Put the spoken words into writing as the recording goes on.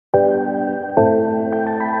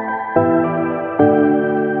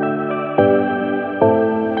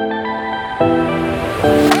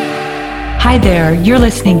Hi there, you're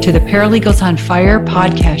listening to the Paralegals on Fire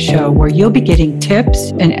podcast show, where you'll be getting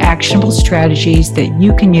tips and actionable strategies that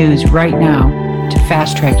you can use right now to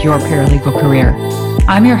fast track your paralegal career.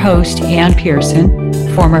 I'm your host, Ann Pearson,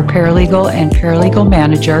 former paralegal and paralegal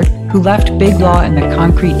manager who left big law in the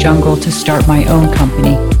concrete jungle to start my own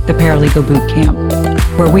company, the Paralegal Boot Camp,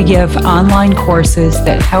 where we give online courses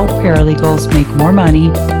that help paralegals make more money,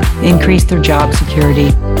 increase their job security,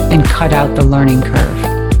 and cut out the learning curve.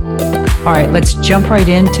 All right, let's jump right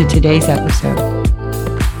into today's episode.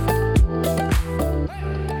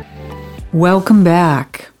 Welcome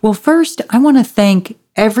back. Well, first, I want to thank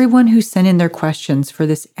everyone who sent in their questions for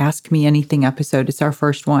this Ask Me Anything episode. It's our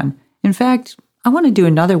first one. In fact, I want to do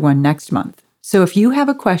another one next month. So if you have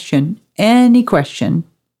a question, any question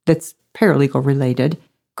that's paralegal related,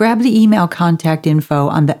 grab the email contact info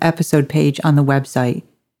on the episode page on the website.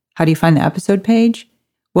 How do you find the episode page?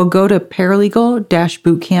 Well, go to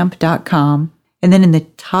paralegal-bootcamp.com, and then in the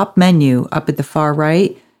top menu up at the far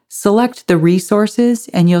right, select the resources,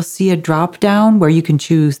 and you'll see a drop down where you can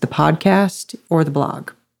choose the podcast or the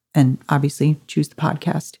blog, and obviously choose the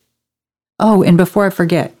podcast. Oh, and before I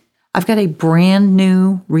forget, I've got a brand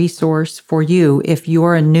new resource for you if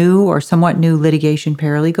you're a new or somewhat new litigation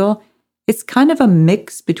paralegal. It's kind of a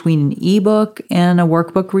mix between an ebook and a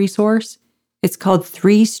workbook resource. It's called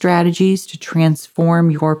 3 Strategies to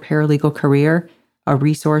Transform Your Paralegal Career, a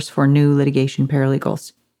resource for new litigation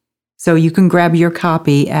paralegals. So you can grab your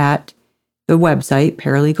copy at the website,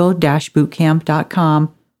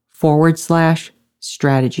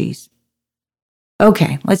 paralegal-bootcamp.com/strategies.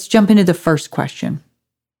 Okay, let's jump into the first question.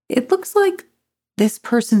 It looks like this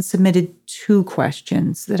person submitted 2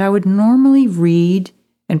 questions that I would normally read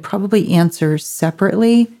and probably answer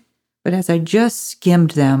separately. But as I just skimmed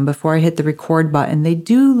them before I hit the record button, they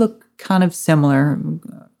do look kind of similar,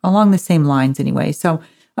 along the same lines anyway. So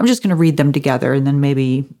I'm just going to read them together and then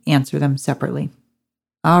maybe answer them separately.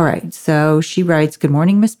 All right. So she writes, "Good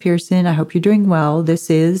morning, Miss Pearson. I hope you're doing well. This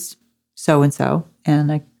is so-and-so,"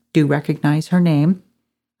 and I do recognize her name.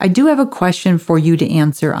 "I do have a question for you to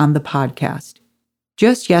answer on the podcast.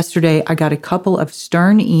 Just yesterday, I got a couple of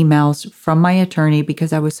stern emails from my attorney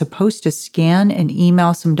because I was supposed to scan and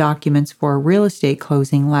email some documents for a real estate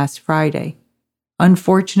closing last Friday.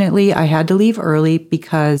 Unfortunately, I had to leave early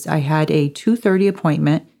because I had a 2:30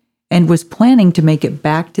 appointment and was planning to make it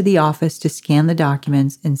back to the office to scan the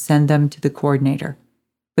documents and send them to the coordinator.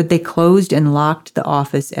 But they closed and locked the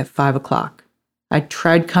office at 5 o'clock. I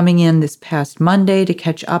tried coming in this past Monday to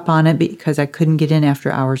catch up on it because I couldn't get in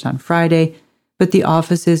after hours on Friday, but the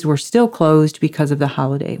offices were still closed because of the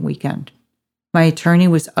holiday weekend. My attorney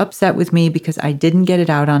was upset with me because I didn't get it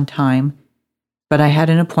out on time, but I had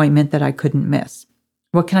an appointment that I couldn't miss.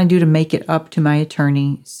 What can I do to make it up to my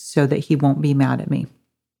attorney so that he won't be mad at me?"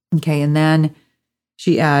 Okay, and then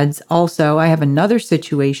she adds, "Also, I have another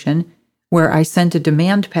situation where I sent a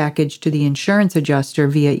demand package to the insurance adjuster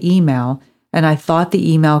via email, and I thought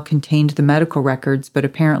the email contained the medical records, but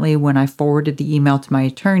apparently when I forwarded the email to my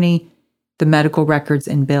attorney, the medical records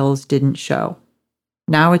and bills didn't show.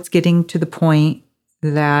 Now it's getting to the point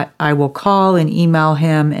that I will call and email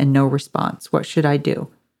him and no response. What should I do?"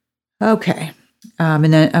 Okay.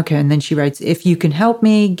 And then she writes, "If you can help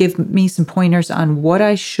me, give me some pointers on what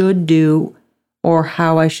I should do or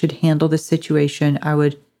how I should handle the situation, I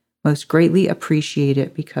would most greatly appreciate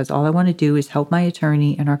it, because all I want to do is help my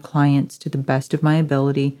attorney and our clients to the best of my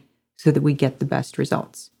ability so that we get the best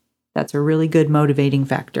results." That's a really good motivating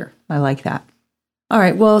factor. I like that. All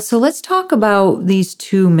right, well, so let's talk about these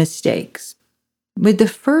 2 mistakes. With the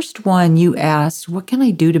first one, you asked, what can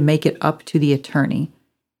I do to make it up to the attorney?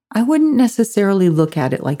 I wouldn't necessarily look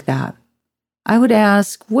at it like that. I would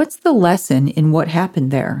ask, what's the lesson in what happened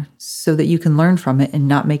there so that you can learn from it and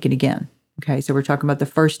not make it again? Okay, so we're talking about the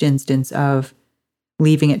first instance of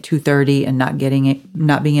leaving at 2:30 and not being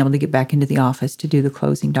able to get back into the office to do the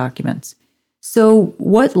closing documents. So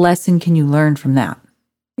what lesson can you learn from that?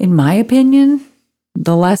 In my opinion,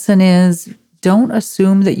 the lesson is, don't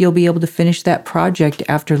assume that you'll be able to finish that project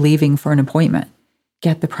after leaving for an appointment.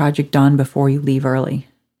 Get the project done before you leave early,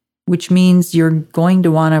 which means you're going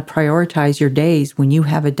to want to prioritize your days when you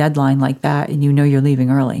have a deadline like that and you know you're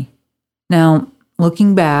leaving early. Now,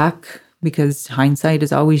 looking back, because hindsight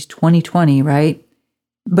is always 20/20, right?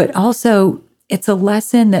 But also, it's a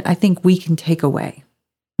lesson that I think we can take away.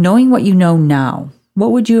 Knowing what you know now,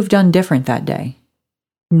 what would you have done different that day?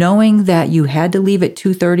 Knowing that you had to leave at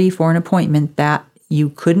 2:30 for an appointment that you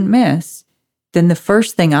couldn't miss, then the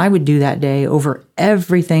first thing I would do that day over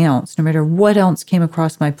everything else, no matter what else came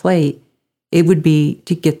across my plate, it would be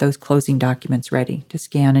to get those closing documents ready, to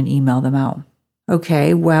scan and email them out.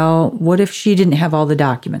 Okay, well, what if she didn't have all the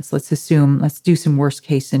documents? Let's do some worst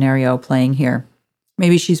case scenario playing here.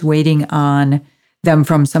 Maybe she's waiting on them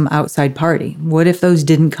from some outside party. What if those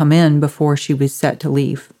didn't come in before she was set to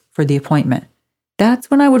leave for the appointment?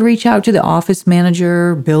 That's when I would reach out to the office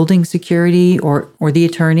manager, building security, or the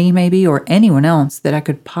attorney maybe, or anyone else that I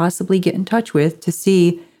could possibly get in touch with to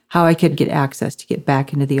see how I could get access to get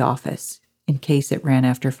back into the office in case it ran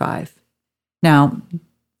after 5. Now,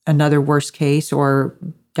 another worst case or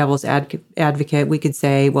devil's advocate, we could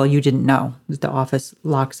say, well, you didn't know that the office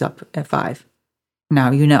locks up at 5.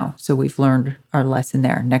 Now you know. So we've learned our lesson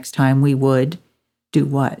there. Next time we would do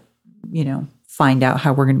what? Find out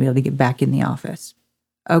how we're going to be able to get back in the office.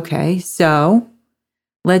 Okay, so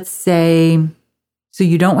let's say, so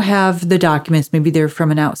you don't have the documents. Maybe they're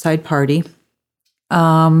from an outside party.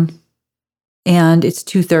 And it's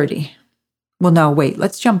 2:30. Well, no, wait,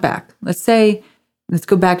 let's jump back. Let's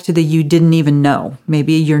go back to the you didn't even know.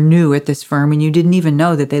 Maybe you're new at this firm and you didn't even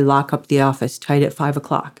know that they lock up the office tight at 5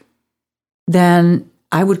 o'clock. Then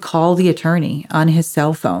I would call the attorney on his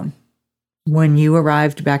cell phone. When you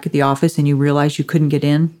arrived back at the office and you realized you couldn't get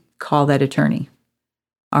in, call that attorney.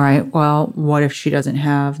 All right, well, what if she doesn't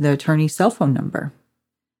have the attorney's cell phone number?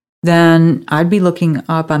 Then I'd be looking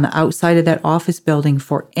up on the outside of that office building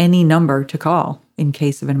for any number to call in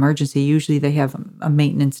case of an emergency. Usually they have a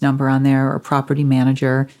maintenance number on there or a property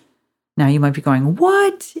manager. Now you might be going,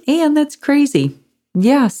 what? Anne, that's crazy.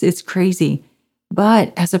 Yes, it's crazy.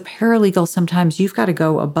 But as a paralegal, sometimes you've got to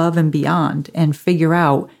go above and beyond and figure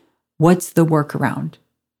out what's the workaround.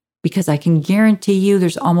 Because I can guarantee you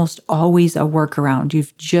there's almost always a workaround.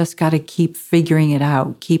 You've just got to keep figuring it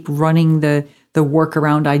out. Keep running the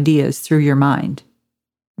workaround ideas through your mind.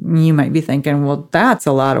 You might be thinking, well, that's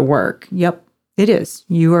a lot of work. Yep, it is.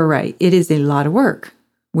 You are right. It is a lot of work,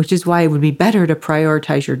 which is why it would be better to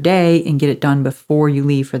prioritize your day and get it done before you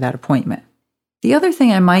leave for that appointment. The other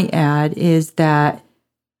thing I might add is that,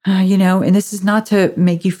 and this is not to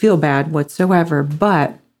make you feel bad whatsoever,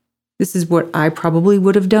 but this is what I probably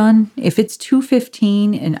would have done. If it's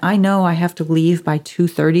 2:15 and I know I have to leave by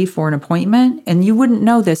 2:30 for an appointment, and you wouldn't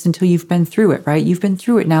know this until you've been through it, right? You've been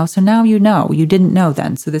through it now, so now you know. You didn't know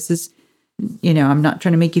then. So this is, I'm not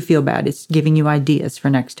trying to make you feel bad. It's giving you ideas for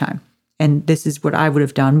next time. And this is what I would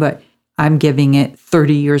have done, but I'm giving it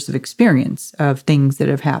 30 years of experience of things that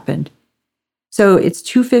have happened. So it's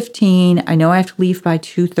 2:15. I know I have to leave by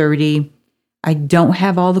 2:30. I don't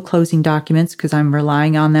have all the closing documents because I'm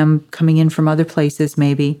relying on them coming in from other places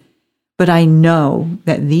maybe. But I know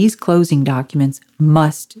that these closing documents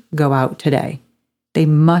must go out today. They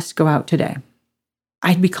must go out today.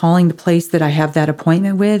 I'd be calling the place that I have that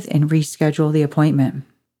appointment with and reschedule the appointment.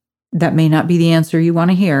 That may not be the answer you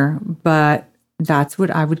want to hear, but that's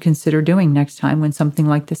what I would consider doing next time when something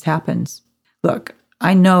like this happens. Look,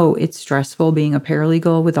 I know it's stressful being a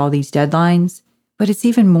paralegal with all these deadlines, but it's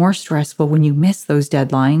even more stressful when you miss those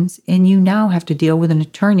deadlines and you now have to deal with an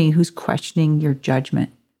attorney who's questioning your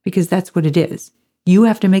judgment, because that's what it is. You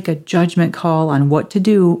have to make a judgment call on what to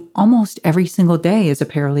do almost every single day as a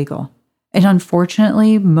paralegal. And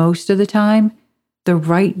unfortunately, most of the time, the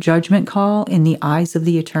right judgment call in the eyes of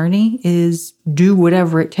the attorney is do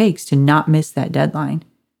whatever it takes to not miss that deadline.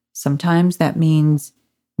 Sometimes that means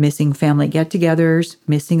missing family get-togethers,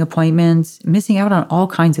 missing appointments, missing out on all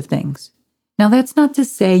kinds of things. Now, that's not to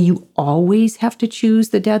say you always have to choose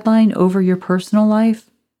the deadline over your personal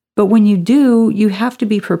life, but when you do, you have to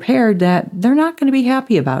be prepared that they're not going to be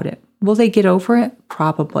happy about it. Will they get over it?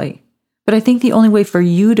 Probably. But I think the only way for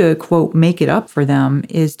you to, quote, make it up for them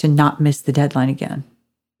is to not miss the deadline again.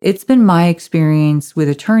 It's been my experience with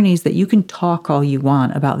attorneys that you can talk all you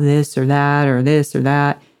want about this or that or this or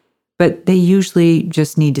that, but they usually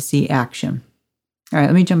just need to see action. All right,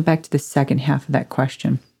 let me jump back to the second half of that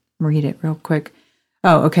question. Read it real quick.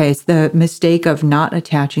 Oh, okay. It's the mistake of not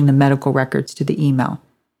attaching the medical records to the email.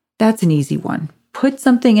 That's an easy one. Put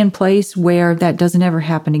something in place where that doesn't ever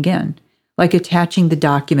happen again, like attaching the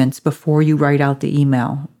documents before you write out the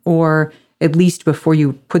email, or at least before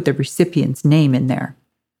you put the recipient's name in there.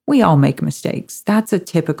 We all make mistakes. That's a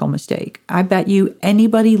typical mistake. I bet you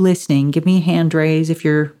anybody listening, give me a hand raise if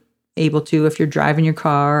you're able to, if you're driving your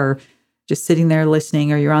car or just sitting there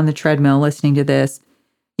listening, or you're on the treadmill listening to this.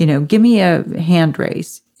 Give me a hand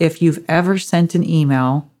raise if you've ever sent an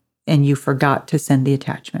email and you forgot to send the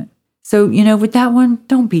attachment. So, with that one,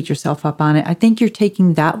 don't beat yourself up on it. I think you're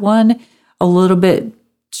taking that one a little bit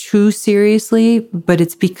too seriously, but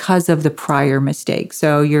it's because of the prior mistake.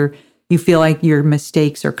 So you feel like your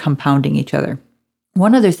mistakes are compounding each other.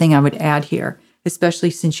 One other thing I would add here, especially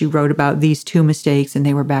since you wrote about these two mistakes and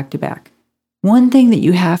they were back to back. One thing that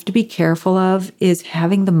you have to be careful of is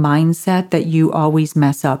having the mindset that you always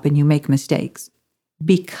mess up and you make mistakes.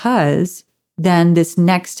 Because then this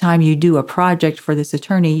next time you do a project for this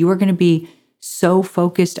attorney, you are going to be so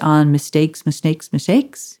focused on mistakes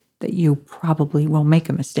that you probably will make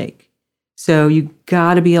a mistake. So you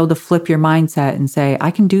got to be able to flip your mindset and say,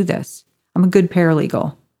 I can do this. I'm a good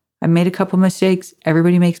paralegal. I made a couple mistakes.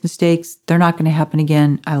 Everybody makes mistakes. They're not going to happen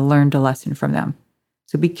again. I learned a lesson from them.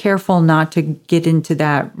 So be careful not to get into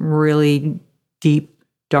that really deep,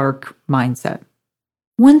 dark mindset.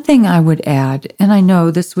 One thing I would add, and I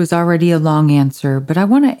know this was already a long answer, but I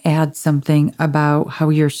want to add something about how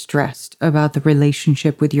you're stressed about the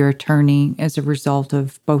relationship with your attorney as a result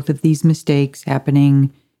of both of these mistakes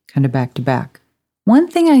happening kind of back to back. One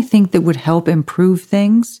thing I think that would help improve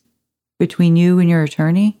things between you and your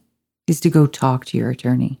attorney is to go talk to your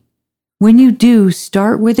attorney. When you do,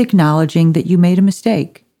 start with acknowledging that you made a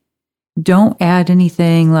mistake. Don't add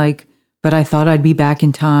anything like, but I thought I'd be back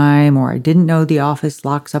in time, or I didn't know the office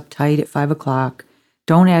locks up tight at 5 o'clock.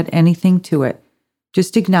 Don't add anything to it.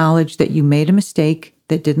 Just acknowledge that you made a mistake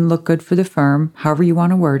that didn't look good for the firm, however you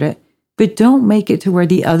want to word it, but don't make it to where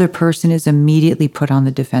the other person is immediately put on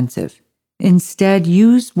the defensive. Instead,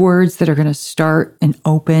 use words that are going to start an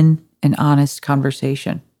open and honest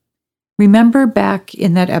conversation. Remember back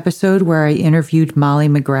in that episode where I interviewed Molly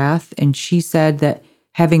McGrath and she said that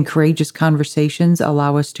having courageous conversations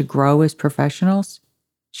allow us to grow as professionals?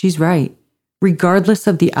 She's right. Regardless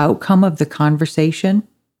of the outcome of the conversation,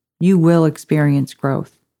 you will experience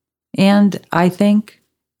growth. And I think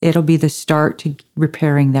it'll be the start to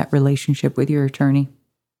repairing that relationship with your attorney.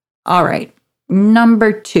 All right.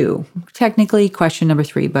 Number 2, technically question number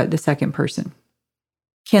 3, but the second person.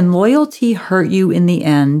 Can loyalty hurt you in the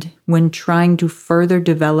end when trying to further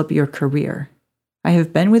develop your career? I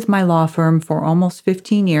have been with my law firm for almost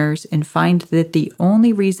 15 years and find that the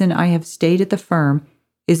only reason I have stayed at the firm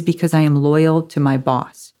is because I am loyal to my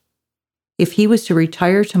boss. If he was to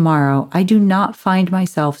retire tomorrow, I do not find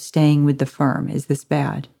myself staying with the firm. Is this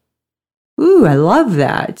bad? Ooh, I love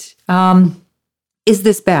that. Is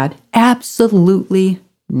this bad? Absolutely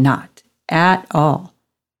not at all.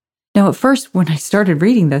 Now, at first, when I started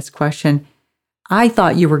reading this question, I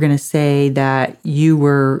thought you were going to say that you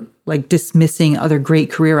were like dismissing other great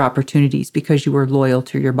career opportunities because you were loyal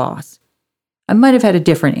to your boss. I might have had a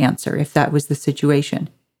different answer if that was the situation.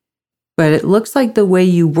 But it looks like the way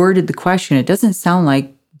you worded the question, it doesn't sound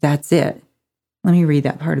like that's it. Let me read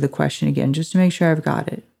that part of the question again, just to make sure I've got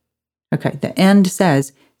it. Okay, the end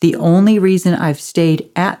says, the only reason I've stayed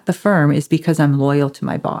at the firm is because I'm loyal to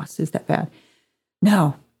my boss. Is that bad?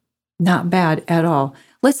 No, not bad at all.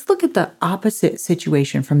 Let's look at the opposite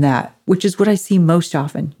situation from that, which is what I see most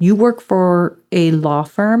often. You work for a law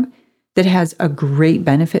firm that has a great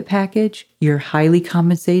benefit package. You're highly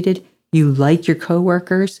compensated. You like your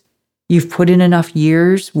coworkers. You've put in enough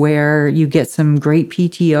years where you get some great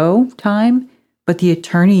PTO time, but the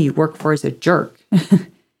attorney you work for is a jerk.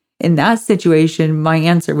 In that situation, my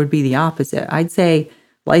answer would be the opposite. I'd say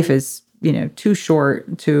life is, too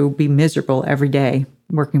short to be miserable every day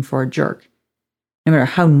working for a jerk, no matter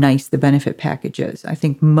how nice the benefit package is. I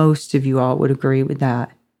think most of you all would agree with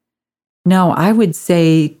that. No, I would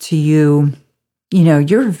say to you,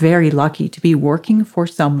 you're very lucky to be working for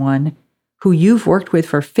someone who you've worked with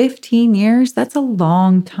for 15 years. That's a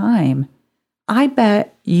long time. I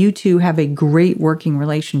bet you two have a great working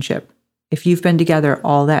relationship. If you've been together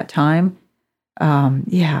all that time,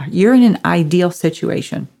 you're in an ideal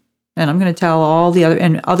situation. And I'm going to tell all the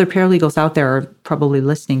other paralegals out there are probably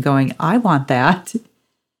listening going, I want that.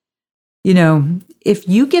 If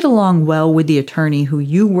you get along well with the attorney who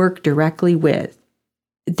you work directly with,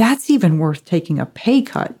 that's even worth taking a pay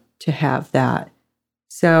cut to have that.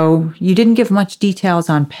 So you didn't give much details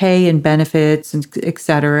on pay and benefits, and et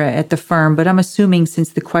cetera, at the firm, but I'm assuming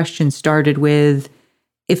since the question started with,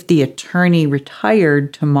 if the attorney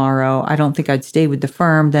retired tomorrow, I don't think I'd stay with the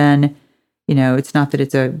firm, then, it's not that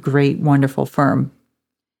it's a great, wonderful firm.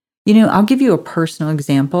 I'll give you a personal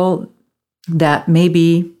example that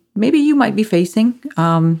maybe you might be facing,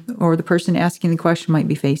 or the person asking the question might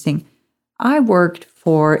be facing. I worked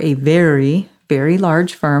for a very, very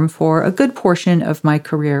large firm for a good portion of my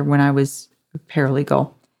career when I was a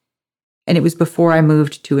paralegal. And it was before I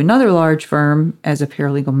moved to another large firm as a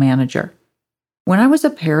paralegal manager. When I was a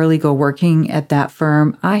paralegal working at that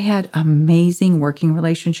firm, I had amazing working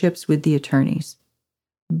relationships with the attorneys.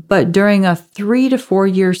 But during a 3 to 4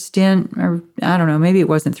 year stint, or I don't know, maybe it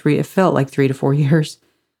wasn't 3, it felt like 3 to 4 years,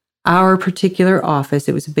 our particular office,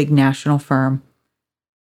 it was a big national firm,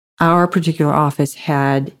 our particular office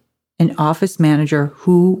had an office manager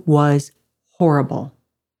who was horrible.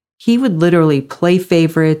 He would literally play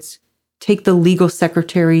favorites, take the legal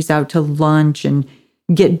secretaries out to lunch and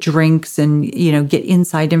get drinks and, get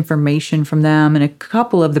inside information from them. And a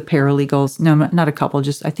couple of the paralegals, no, not a couple,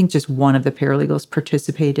 I think just one of the paralegals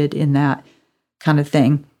participated in that kind of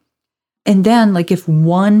thing. And then, if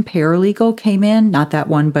one paralegal came in, not that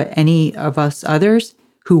one, but any of us others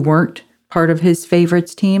who weren't part of his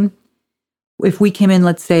favorites team, if we came in,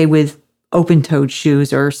 let's say, with open-toed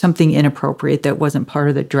shoes or something inappropriate that wasn't part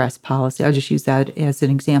of the dress policy, I'll just use that as an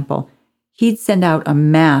example, he'd send out a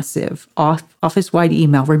massive office-wide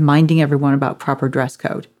email reminding everyone about proper dress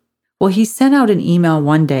code. Well, he sent out an email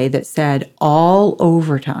one day that said all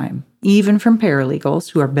overtime, even from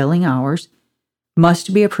paralegals who are billing hours,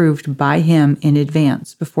 must be approved by him in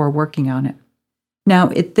advance before working on it.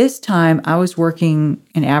 Now, at this time, I was working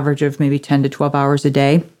an average of maybe 10 to 12 hours a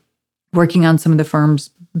day, working on some of the firm's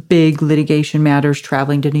big litigation matters,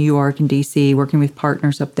 traveling to New York and DC, working with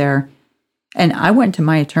partners up there. And I went to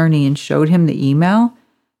my attorney and showed him the email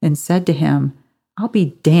and said to him, I'll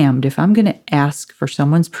be damned if I'm going to ask for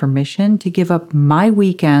someone's permission to give up my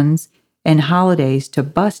weekends and holidays to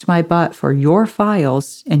bust my butt for your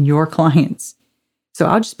files and your clients. So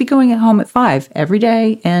I'll just be going at home at 5 every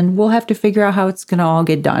day, and we'll have to figure out how it's going to all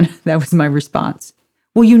get done. That was my response.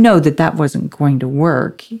 Well, that wasn't going to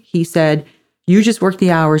work. He said, you just work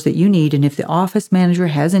the hours that you need, and if the office manager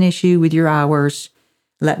has an issue with your hours,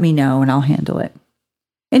 let me know and I'll handle it.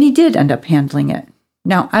 And he did end up handling it.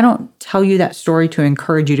 Now, I don't tell you that story to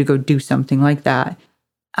encourage you to go do something like that.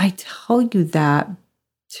 I tell you that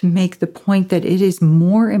to make the point that it is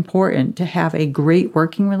more important to have a great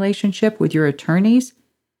working relationship with your attorneys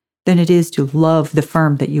than it is to love the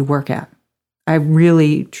firm that you work at. I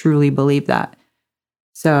really, truly believe that.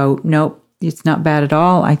 So, nope, it's not bad at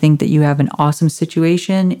all. I think that you have an awesome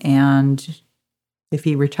situation, and if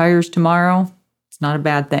he retires tomorrow, it's not a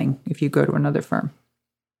bad thing if you go to another firm.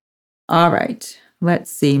 All right, let's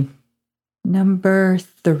see. Number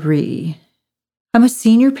 3. I'm a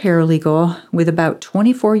senior paralegal with about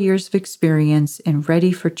 24 years of experience and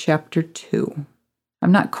ready for Chapter 2.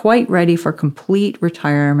 I'm not quite ready for complete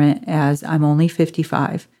retirement as I'm only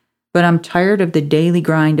 55, but I'm tired of the daily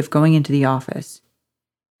grind of going into the office.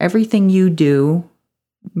 Everything you do,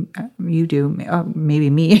 maybe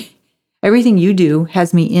me, everything you do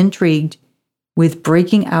has me intrigued with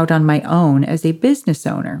breaking out on my own as a business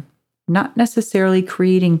owner. Not necessarily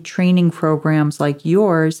creating training programs like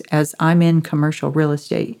yours as I'm in commercial real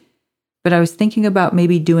estate, but I was thinking about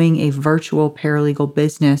maybe doing a virtual paralegal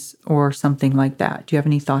business or something like that. Do you have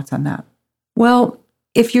any thoughts on that? Well,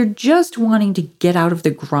 if you're just wanting to get out of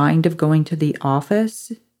the grind of going to the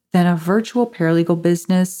office, then a virtual paralegal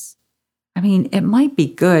business, it might be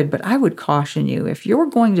good, but I would caution you. If you're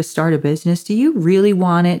going to start a business, do you really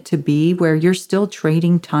want it to be where you're still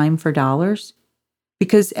trading time for dollars?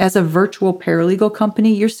 Because as a virtual paralegal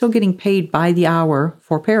company, you're still getting paid by the hour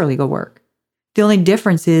for paralegal work. The only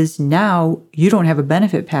difference is now you don't have a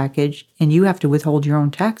benefit package and you have to withhold your own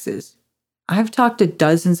taxes. I've talked to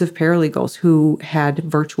dozens of paralegals who had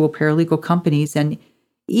virtual paralegal companies, and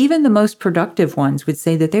even the most productive ones would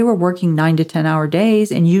say that they were working 9 to 10 hour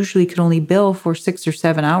days and usually could only bill for 6 or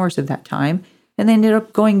 7 hours of that time. And they ended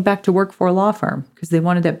up going back to work for a law firm because they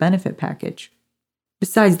wanted that benefit package.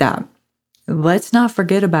 Besides that, let's not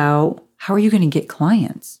forget about how are you going to get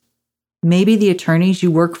clients? Maybe the attorneys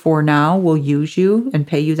you work for now will use you and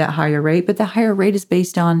pay you that higher rate, but the higher rate is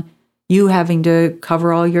based on you having to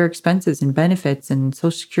cover all your expenses and benefits and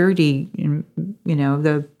Social Security and,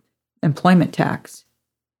 the employment tax.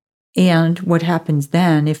 And what happens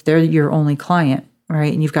then if they're your only client,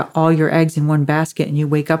 right? And you've got all your eggs in one basket and you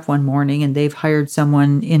wake up one morning and they've hired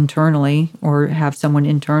someone internally or have someone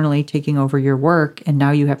internally taking over your work, and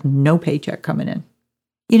now you have no paycheck coming in.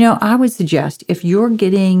 I would suggest if you're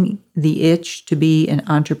getting the itch to be an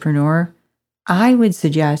entrepreneur, I would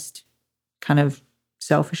suggest kind of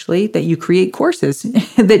selfishly that you create courses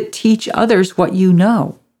that teach others what you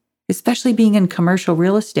know, especially being in commercial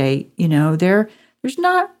real estate. There's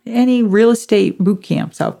not any real estate boot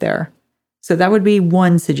camps out there. So that would be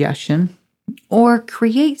one suggestion. Or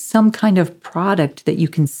create some kind of product that you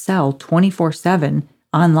can sell 24/7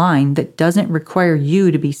 online that doesn't require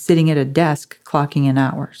you to be sitting at a desk clocking in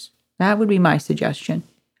hours. That would be my suggestion.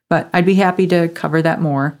 But I'd be happy to cover that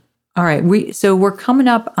more. All right, we're coming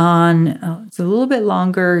up on, it's a little bit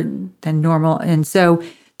longer than normal. And so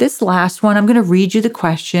this last one, I'm going to read you the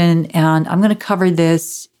question, and I'm going to cover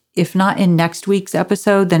this, if not in next week's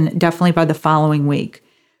episode, then definitely by the following week,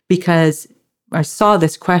 because I saw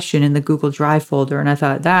this question in the Google Drive folder and I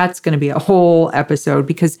thought that's going to be a whole episode,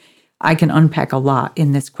 because I can unpack a lot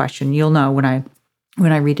in this question. You'll know when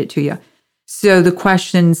I read it to you. So the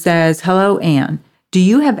question says, hello, Anne. Do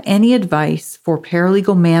you have any advice for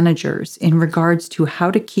paralegal managers in regards to how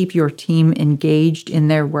to keep your team engaged in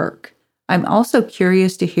their work? I'm also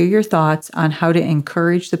curious to hear your thoughts on how to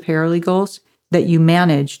encourage the paralegals that you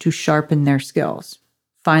manage to sharpen their skills.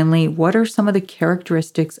 Finally, what are some of the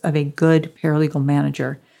characteristics of a good paralegal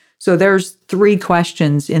manager? So there's 3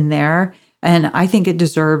 questions in there, and I think it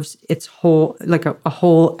deserves its whole, like a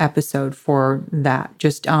whole episode for that,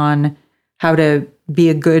 just on how to be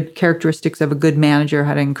a good characteristics of a good manager,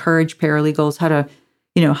 how to encourage paralegals, how to,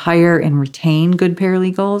 hire and retain good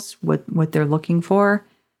paralegals, what they're looking for,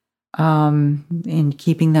 in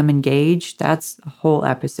keeping them engaged. That's a whole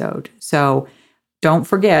episode. So don't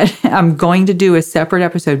forget, I'm going to do a separate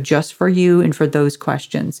episode just for you and for those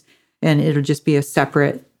questions. And it'll just be a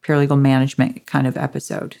separate paralegal management kind of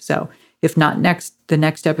episode. So if not the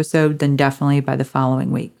next episode, then definitely by the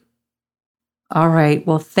following week. All right.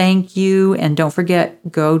 Well, thank you. And don't forget,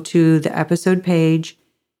 go to the episode page,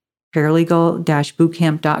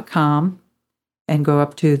 paralegal-bootcamp.com, and go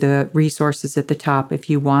up to the resources at the top if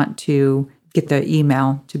you want to get the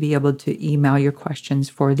email to be able to email your questions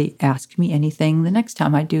for the Ask Me Anything the next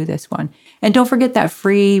time I do this one. And don't forget that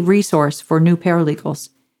free resource for new paralegals,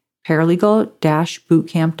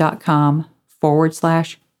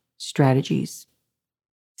 paralegal-bootcamp.com/strategies.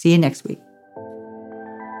 See you next week.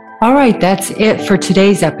 All right, that's it for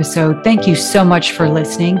today's episode. Thank you so much for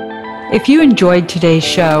listening. If you enjoyed today's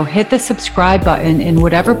show, hit the subscribe button in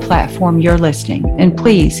whatever platform you're listening. And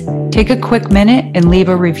please take a quick minute and leave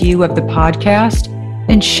a review of the podcast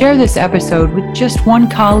and share this episode with just one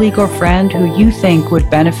colleague or friend who you think would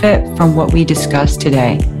benefit from what we discussed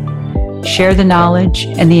today. Share the knowledge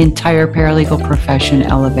and the entire paralegal profession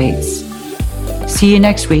elevates. See you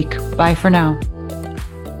next week. Bye for now.